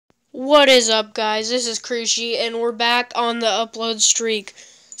What is up, guys? This is Crushi, and we're back on the upload streak.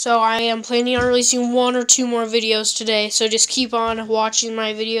 So I am planning on releasing 1 or 2 more videos today, so just keep on watching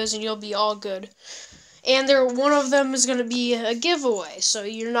my videos and you'll be all good. And one of them is going to be a giveaway, so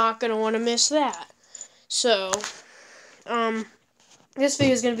you're not going to want to miss that. So, this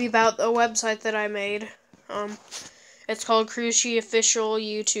video is going to be about a website that I made. It's called Crushi Official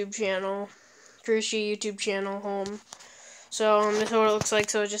YouTube Channel. Crushi YouTube Channel Home. So, this is what it looks like.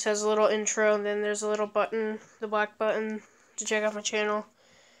 So, it just has a little intro, and then there's a little button, the black button, to check out my channel.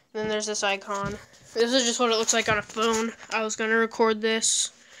 And then there's this icon. This is just what it looks like on a phone. I was going to record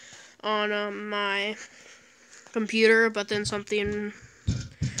this on my computer, but then something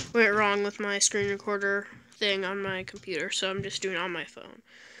went wrong with my screen recorder thing on my computer, so I'm just doing it on my phone.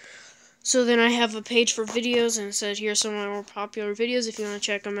 So then I have a page for videos, and it says here's some of my more popular videos. If you want to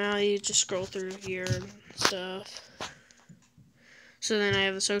check them out, you just scroll through here and stuff. So then I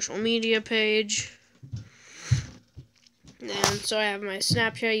have a social media page. And so I have my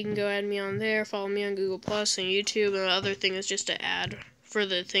Snapchat. You can go add me on there. Follow me on Google Plus and YouTube. And the other thing is just to add for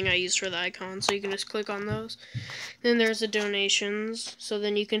the thing I use for the icon. So you can just click on those. Then there's the donations. So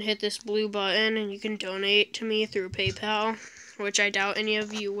then you can hit this blue button and you can donate to me through PayPal, which I doubt any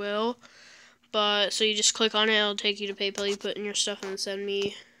of you will. But so you just click on it. It'll take you to PayPal. You put in your stuff and send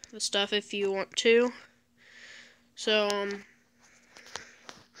me the stuff if you want to. So,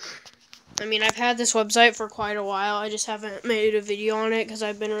 I mean, I've had this website for quite a while. I just haven't made a video on it because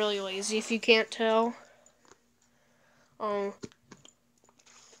I've been really lazy, if you can't tell. Sorry,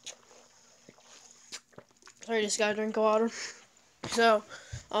 just gotta drink water. So,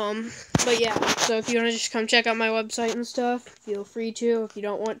 but yeah, so if you want to just come check out my website and stuff, feel free to. If you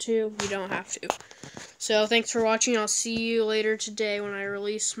don't want to, you don't have to. So, thanks for watching. I'll see you later today when I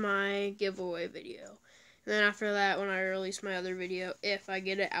release my giveaway video. And then after that, when I release my other video, if I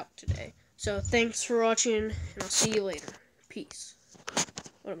get it out today. So, thanks for watching, and I'll see you later. Peace.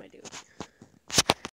 What am I doing?